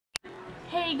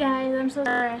Hey guys, I'm so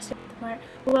sorry I skipped the part.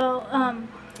 Well,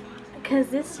 because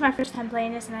this is my first time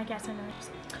playing this and I got some noise.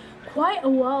 Quite a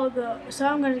while ago, so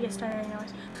I'm going to get started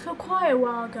anyways. So quite a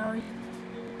while ago,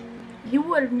 you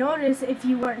would have noticed if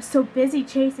you weren't so busy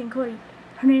chasing Cody.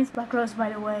 Her name's Black Rose, by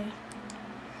the way.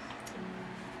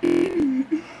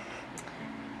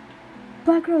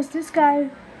 Black Rose, this guy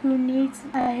who needs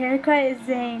a haircut is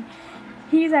Zane.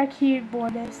 He's our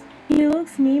keyboardist. He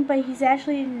looks mean, but he's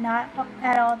actually not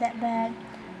at all that bad.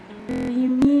 What do you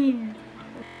mean?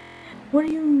 What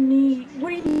do you need? What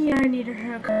do you mean I need a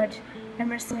haircut,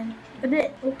 Emerson? A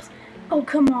bit. Oops. Oh,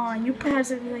 come on. You're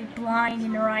possibly blind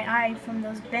in the right eye from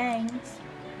those bangs.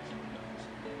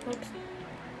 Oops.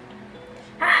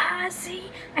 Ah, see?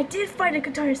 I did fight a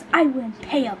guitarist. I wouldn't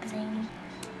pay up, Zane.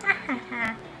 Ha ha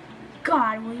ha.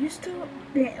 God, will you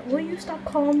stop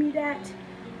calling me that?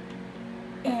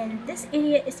 And this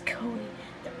idiot is Cody.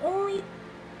 The only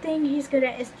thing he's good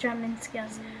at is drumming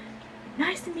skills.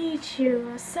 Nice to meet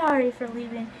you. Sorry for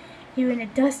leaving you in the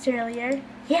dust earlier.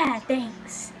 Yeah,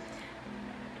 thanks.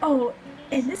 Oh,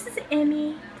 and this is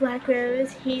Emmy Black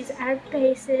Rose. He's our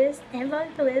bassist and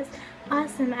vocalist.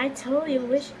 Awesome. I totally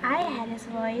wish I had his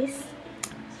voice.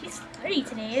 He's flirty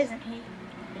today, isn't he?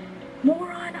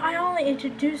 Moron, I only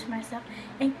introduced myself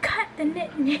and cut the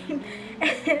nickname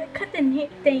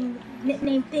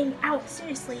nickname thing out.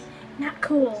 Seriously, not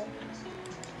cool.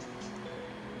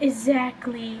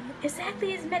 Exactly is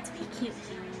meant to be cute.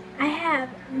 I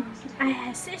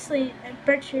have seriously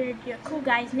butchered your cool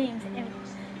guys' names and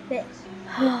that.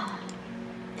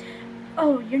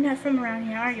 Oh, you're not from around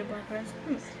here, are you, Black Rose?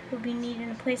 We'll be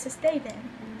needing a place to stay then.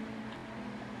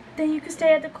 Then you can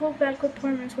stay at the Coldback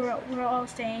Apartments. We're all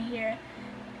staying here.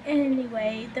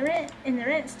 Anyway, the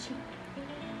rent's cheap.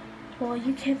 Well,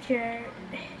 you kept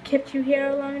you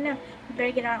here long enough. We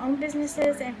better get our own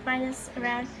businesses and find us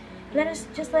around.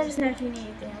 Just let us know if you need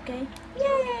anything, okay?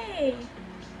 Yay!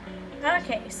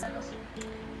 Okay, so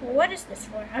what is this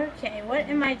for? Okay, what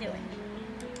am I doing?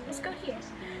 Let's go here.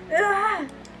 Ah!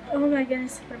 Oh my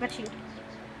goodness, what about you?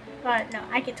 No,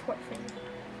 I get to work for you.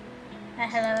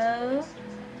 Hello?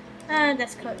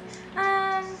 That's Cody.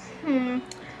 I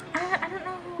don't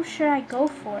know who should I go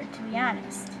for, to be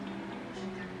honest.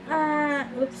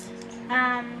 Oops.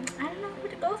 I don't know who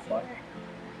to go for.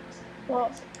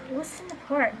 Well, what's in the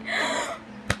park?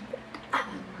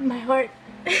 My heart.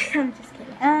 I'm just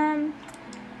kidding. I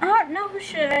don't know who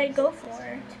should I go for,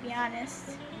 to be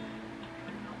honest.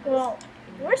 Well,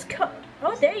 where's Cody?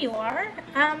 Oh, there you are.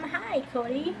 Hi,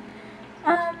 Cody.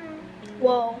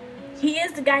 Well, he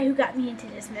is the guy who got me into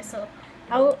this mess, so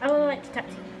I would like to talk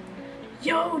to you.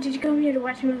 Yo, did you come here to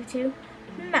watch a movie too?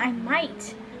 I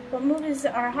might. What movies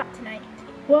are hot tonight?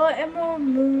 Well, Emerald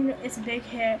Moon is a big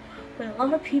hit with a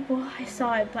lot of people. I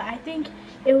saw it, but I think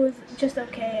it was just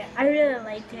okay. I really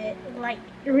liked it.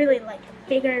 Really liked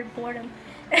Figured Boredom.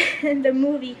 And the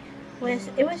movie was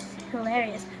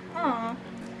hilarious. Aw,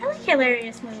 I like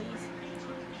hilarious movies.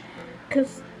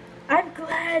 Cause I'm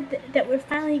glad that we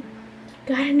finally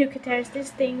got a new guitarist.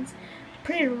 This thing's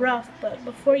pretty rough, but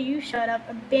before you showed up,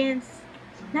 a band's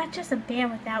not just a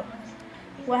band without one.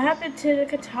 What happened to the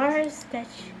guitarist that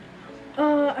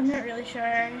I'm not really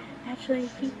sure. Actually,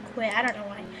 he quit. I don't know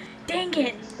why. Dang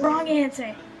it! Wrong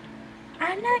answer.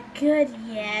 I'm not good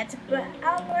yet, but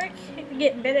I'll work to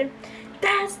get better.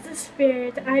 That's the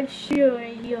spirit. I'm sure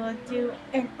you'll do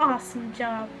an awesome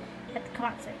job at the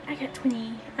concert. I got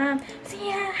 20. See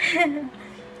ya.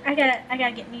 I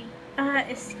gotta get me.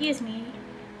 Excuse me.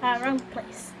 Wrong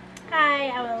place. Hi,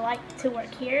 I would like to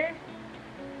work here,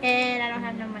 and I don't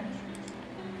have no money.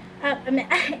 I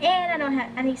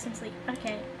need some sleep.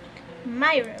 Okay,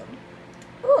 my room.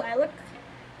 Ooh, I look.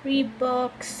 Read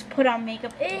books, put on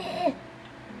makeup. I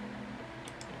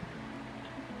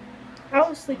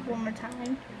will sleep one more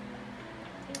time,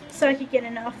 so I could get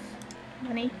enough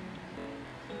money.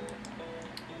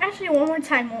 Actually, one more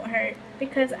time won't hurt,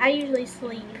 because I usually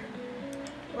sleep,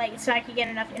 so I could get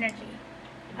enough energy.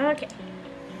 Okay,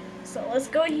 so let's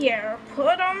go here.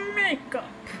 Put on makeup,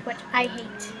 which I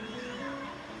hate.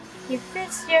 You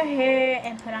fix your hair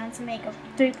and put on some makeup.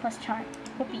 3+ charm.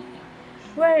 Whoopee.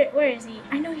 Where is he?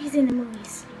 I know he's in the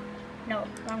movies. No,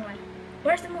 wrong one.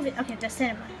 Where's the movie? Okay, the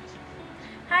cinema.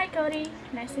 Hi, Cody.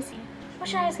 Nice to see you. What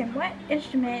should I ask him? What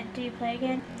instrument do you play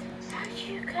again? How did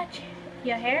you cut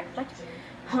your hair? What?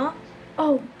 Huh?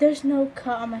 Oh, there's no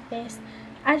cut on my face.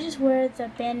 I just wear the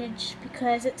bandage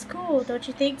because it's cool. Don't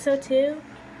you think so too?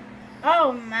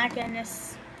 Oh my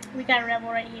goodness. We got a rebel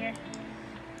right here.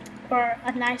 Or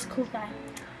a nice cool guy.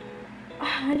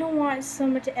 I don't want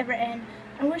summer to ever end.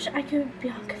 I wish I could be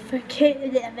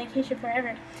on vacation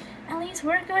forever. At least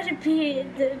we're going to be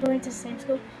going to the same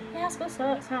school. Yeah, school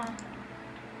sucks, huh?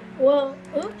 Well,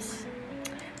 oops.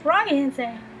 Wrong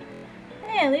answer.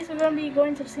 Hey, at least we're going to be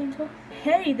going to the same school.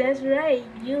 Hey, that's right.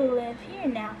 You live here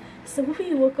now. So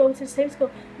we will go to the same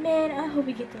school. Man, I hope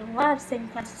we get through a lot of same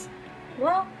classes.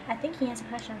 Well, I think he has a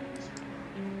crush on me.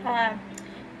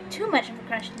 Too much of a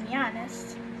crush, to be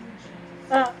honest.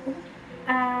 Oh,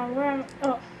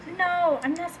 no,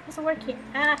 I'm not supposed to work here.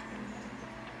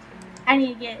 I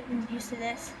need to get used to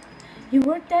this. You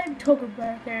worked at a Toga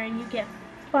Burger and you get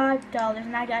 $5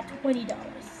 and I got $20.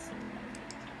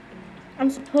 I'm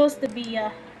supposed to be,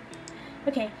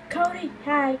 okay, Cody,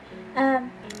 hi,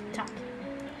 talk.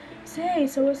 Say,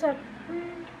 so what's up?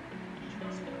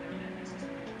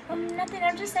 Nothing,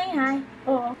 I'm just saying hi.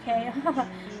 Oh, okay.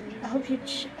 I hope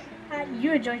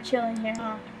you enjoy chilling here,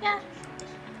 huh? Yeah.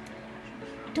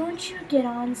 Don't you get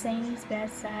on Zany's bad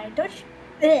side.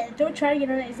 Don't try to get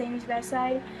on Zany's bad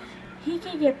side. He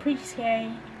can get pretty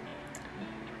scary.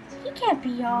 He can't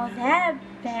be all that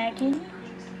bad, can he?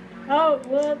 Oh,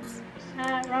 whoops.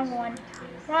 Wrong one.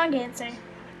 Wrong answer.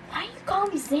 Why you call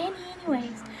him Zany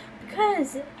anyways?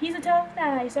 Because he's a tough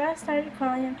guy, so I started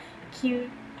calling him cute.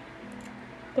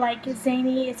 Like,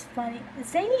 Zany is funny.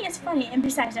 Zany is funny, and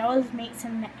besides, it always makes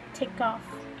him tick off.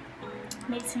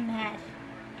 Makes him mad.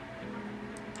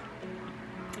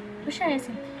 What should I ask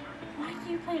him? Why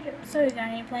do you play? So, you got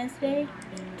any plans today?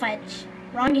 Fudge.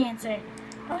 Wrong answer.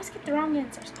 I always get the wrong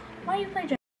answers. Why do you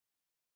play?